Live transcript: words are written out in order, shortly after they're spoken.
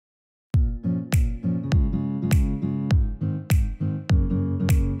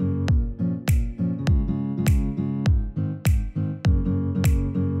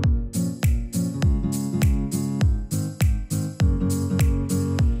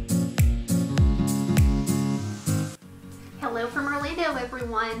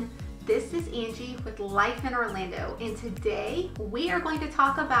everyone, this is Angie with Life in Orlando, and today we are going to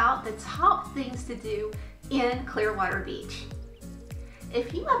talk about the top things to do in Clearwater Beach.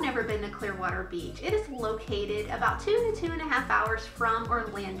 If you have never been to Clearwater Beach, it is located about 2 to 2.5 hours from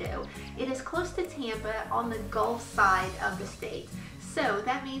Orlando. It is close to Tampa on the Gulf side of the state. So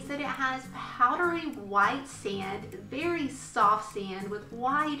that means that it has powdery white sand, very soft sand with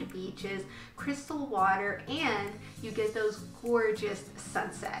wide beaches, crystal water, and you get those gorgeous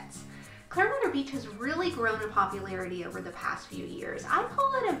sunsets. Clearwater Beach has really grown in popularity over the past few years. I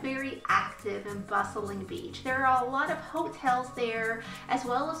call it a very active and bustling beach. There are a lot of hotels there, as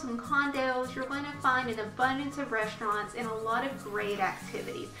well as some condos. You're going to find an abundance of restaurants and a lot of great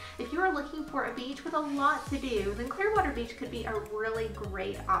activities. If you are looking for a beach with a lot to do, then Clearwater Beach could be a really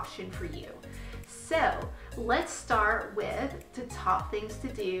great option for you. So let's start with the top things to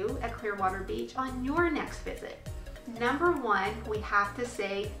do at Clearwater Beach on your next visit. Number one, we have to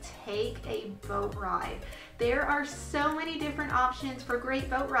say, take a boat ride. There are so many different options for great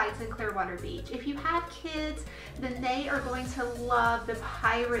boat rides in Clearwater Beach. If you have kids, then they are going to love the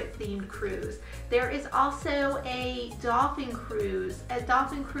pirate themed cruise. There is also a dolphin cruise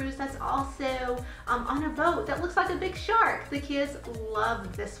that's also on a boat that looks like a big shark. The kids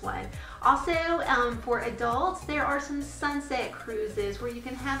love this one. Also, for adults, there are some sunset cruises where you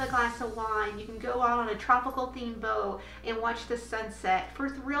can have a glass of wine, you can go out on a tropical themed boat and watch the sunset. For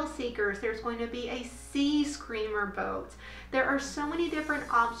thrill seekers, there's going to be a sea screamer boat. There are so many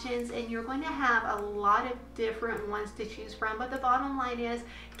different options, and you're going to have a lot of different ones to choose from, but the bottom line is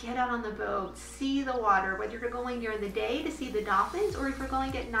get out on the boat, see the water. Whether you're going during the day to see the dolphins or if you're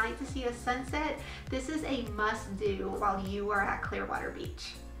going at night to see a sunset, this is a must do while you are at Clearwater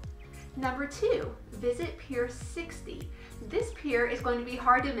Beach. Number two, visit Pier 60. This pier is going to be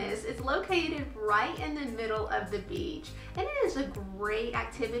hard to miss. It's located right in the middle of the beach, and it is a great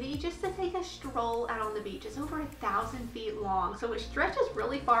activity just to take a stroll out on the beach. It's over 1,000 feet long, so it stretches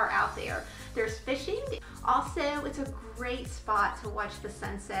really far out there. There's fishing. Also, it's a great spot to watch the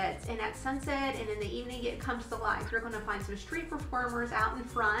sunsets, and at sunset and in the evening it comes to life. You're going to find some street performers out in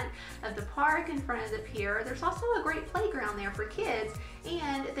front of the park, in front of the pier. There's also a great playground there for kids,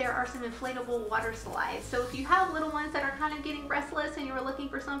 and there are some inflatable water slides. So if you have little ones that are kind of getting restless and you're looking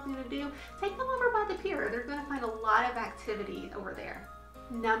for something to do, take them over by the pier. They're going to find a lot of activity over there.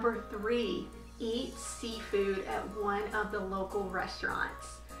 Number three, eat seafood at one of the local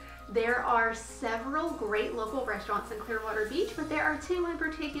restaurants. There are several great local restaurants in Clearwater Beach, but there are two in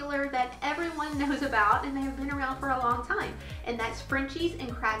particular that everyone knows about, and they have been around for a long time, and that's Frenchie's and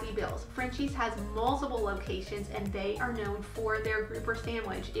Krabby Bill's. Frenchie's has multiple locations, and they are known for their grouper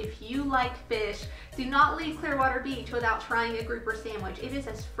sandwich. If you like fish, do not leave Clearwater Beach without trying a grouper sandwich. It is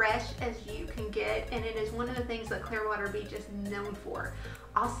as fresh as you can get, and it is one of the things that Clearwater Beach is known for.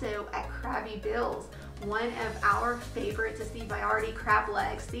 Also at Krabby Bill's, one of our favorites is the Bayardi crab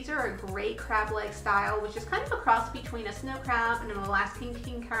legs. These are a great crab leg style, which is kind of a cross between a snow crab and an Alaskan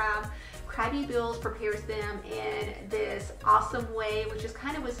king crab. Krabby Bill's prepares them in this awesome way, which is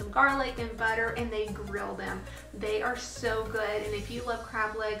kind of with some garlic and butter, and they grill them. They are so good, and if you love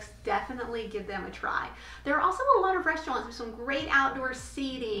crab legs, definitely give them a try. There are also a lot of restaurants with some great outdoor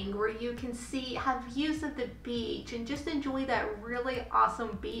seating where you can have views of the beach and just enjoy that really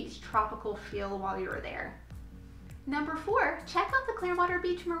awesome beach tropical feel while you're there. Number four, check out the Clearwater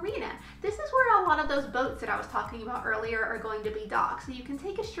Beach Marina. This is where a lot of those boats that I was talking about earlier are going to be docked. So you can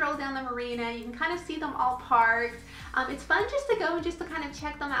take a stroll down the marina, you can kind of see them all parked. It's fun just to go and just to kind of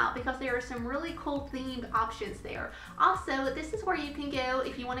check them out because there are some really cool themed options there. Also, this is where you can go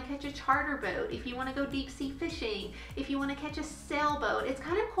if you want to catch a charter boat, if you want to go deep sea fishing, if you want to catch a sailboat. It's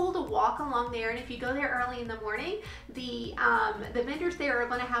kind of cool to walk along there, and if you go there early in the morning, the vendors there are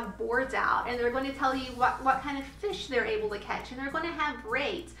going to have boards out, and they're going to tell you what kind of fish they're able to catch, and they're going to have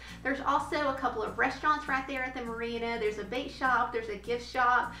rates. There's also a couple of restaurants right there at the marina. There's a bait shop, there's a gift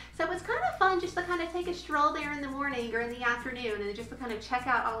shop. So it's kind of fun just to kind of take a stroll there in the morning or in the afternoon and just to kind of check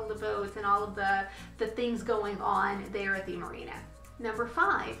out all of the boats and all of the things going on there at the marina. Number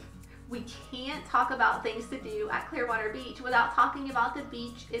five, we can't talk about things to do at Clearwater Beach without talking about the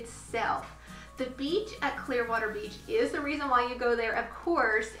beach itself. The beach at Clearwater Beach is the reason why you go there, of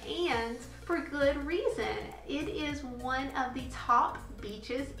course, and for good reason. It is one of the top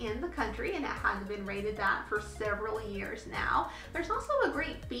beaches in the country, and it has been rated that for several years now. There's also a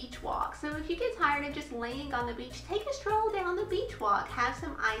great beach beach walk. So if you get tired of just laying on the beach, take a stroll down the beach walk, have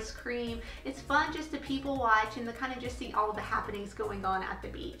some ice cream. It's fun just to people watch and to kind of just see all of the happenings going on at the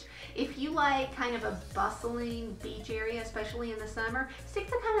beach. If you like kind of a bustling beach area, especially in the summer, stick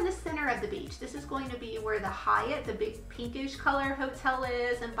to kind of the center of the beach. This is going to be where the Hyatt, the big pinkish color hotel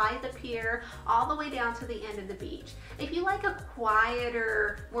is, and by the pier, all the way down to the end of the beach. If you like a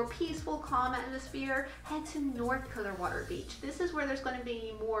quieter, more peaceful, calm atmosphere, head to North Clearwater Beach. This is where there's going to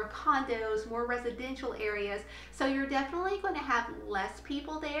be more condos, more residential areas, so you're definitely going to have less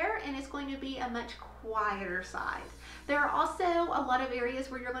people there, and it's going to be a much quieter side. There are also a lot of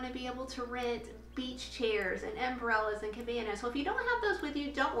areas where you're going to be able to rent beach chairs and umbrellas and cabanas. So if you don't have those with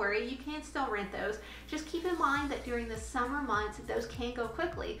you, don't worry, you can still rent those. Just keep in mind that during the summer months, those can go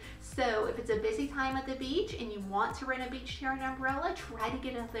quickly. So if it's a busy time at the beach and you want to rent a beach chair and umbrella, try to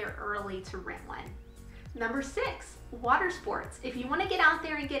get up there early to rent one. Number 6, water sports. If you want to get out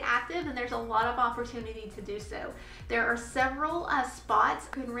there and get active, then there's a lot of opportunity to do so. There are several spots.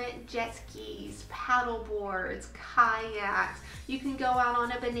 You can rent jet skis, paddle boards, kayaks. You can go out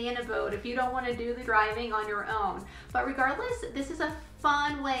on a banana boat if you don't want to do the driving on your own. But regardless, this is a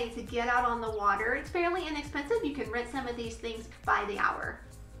fun way to get out on the water. It's fairly inexpensive. You can rent some of these things by the hour.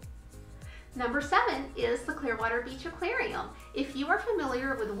 Number 7 is the Clearwater Beach Aquarium. If you are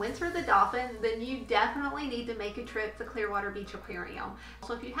familiar with Winter the Dolphin, then you definitely need to make a trip to Clearwater Beach Aquarium.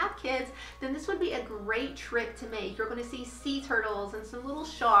 So if you have kids, then this would be a great trip to make. You're going to see sea turtles and some little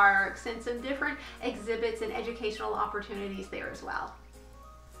sharks and some different exhibits and educational opportunities there as well.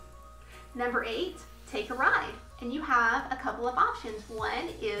 Number 8, take a ride. And you have a couple of options. One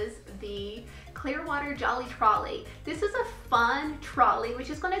is the Clearwater Jolly Trolley. This is a fun trolley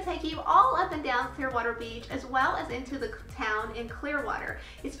which is going to take you all up and down Clearwater Beach as well as into the town in Clearwater.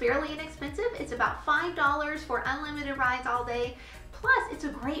 It's fairly inexpensive. It's about $5 for unlimited rides all day. Plus, it's a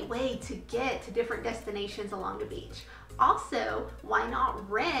great way to get to different destinations along the beach. Also, why not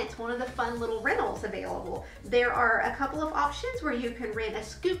rent one of the fun little rentals available? There are a couple of options where you can rent a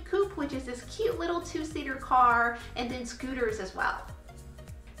Scoop Coupe, which is this cute little 2-seater car, and then scooters as well.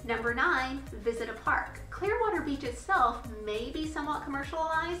 Number 9, visit a park. Clearwater Beach itself may be somewhat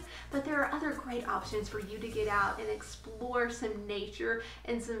commercialized, but there are other great options for you to get out and explore some nature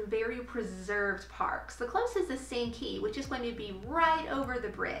and some very preserved parks. The closest is Sand Key, which is going to be right over the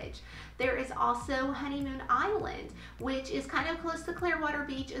bridge. There is also Honeymoon Island, which is kind of close to Clearwater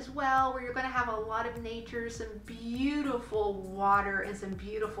Beach as well, where you're going to have a lot of nature, some beautiful water, and some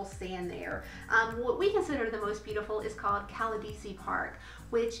beautiful sand there. What we consider the most beautiful is called Caladesi Park,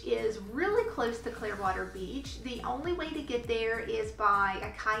 which is really close to Clearwater Beach. The only way to get there is by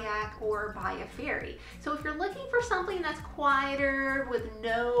a kayak or by a ferry. So if you're looking for something that's quieter with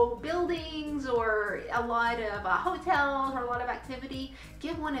no buildings or a lot of hotels or a lot of activity,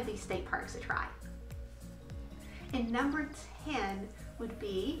 give one of these state parks a try. And number 10 would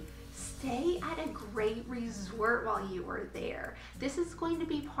be stay at a great resort while you are there. This is going to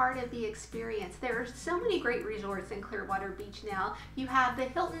be part of the experience. There are so many great resorts in Clearwater Beach now. You have the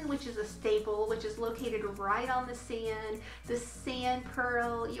Hilton, which is a staple, which is located right on the sand, the Sand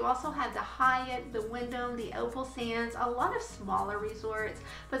Pearl. You also have the Hyatt, the Wyndham, the Opal Sands, a lot of smaller resorts,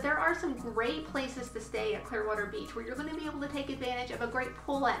 but there are some great places to stay at Clearwater Beach where you're going to be able to take advantage of a great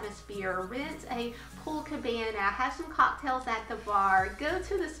pool atmosphere, rent a pool cabana, have some cocktails at the bar, go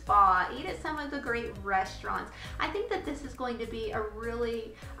to the spa, eat at some of the great restaurants. I think that this is going to be a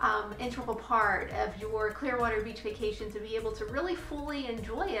really integral part of your Clearwater Beach vacation, to be able to really fully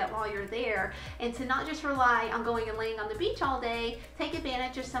enjoy it while you're there and to not just rely on going and laying on the beach all day. Take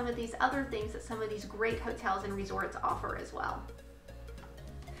advantage of some of these other things that some of these great hotels and resorts offer as well.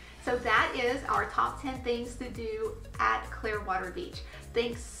 So that is our top 10 things to do at Clearwater Beach.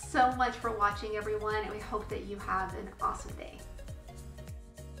 Thanks so much for watching, everyone, and we hope that you have an awesome day.